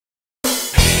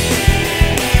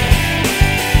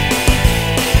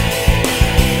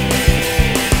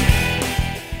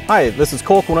Hi, this is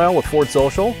Cole Quinnell with Ford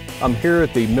Social. I'm here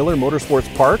at the Miller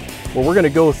Motorsports Park where we're going to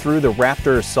go through the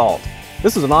Raptor Assault.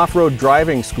 This is an off-road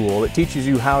driving school that teaches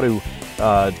you how to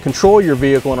control your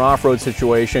vehicle in an off-road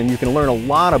situation. You can learn a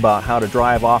lot about how to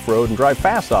drive off-road and drive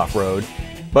fast off-road,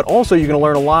 but also you're going to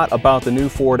learn a lot about the new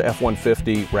Ford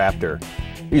F-150 Raptor.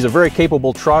 These are very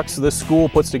capable trucks. This school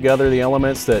puts together the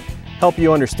elements that help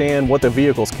you understand what the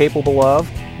vehicle is capable of,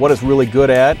 what it's really good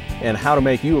at, and how to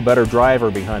make you a better driver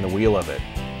behind the wheel of it.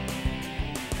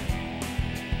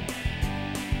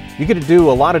 You get to do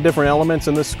a lot of different elements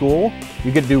in this school.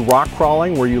 You get to do rock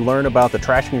crawling, where you learn about the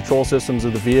traction control systems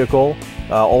of the vehicle,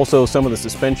 also some of the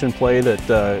suspension play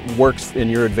that works in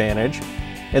your advantage.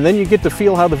 And then you get to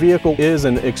feel how the vehicle is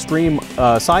in extreme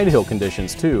side hill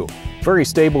conditions too. Very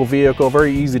stable vehicle,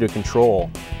 very easy to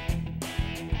control.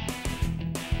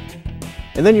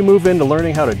 And then you move into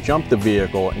learning how to jump the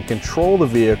vehicle and control the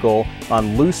vehicle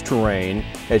on loose terrain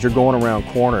as you're going around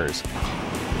corners.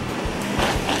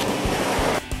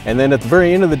 And then at the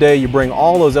very end of the day, you bring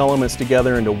all those elements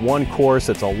together into one course.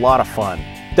 It's a lot of fun.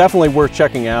 Definitely worth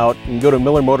checking out. You can go to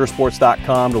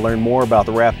millermotorsports.com to learn more about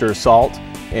the Raptor Assault.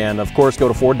 And of course, go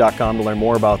to Ford.com to learn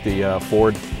more about the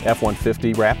Ford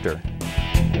F-150 Raptor.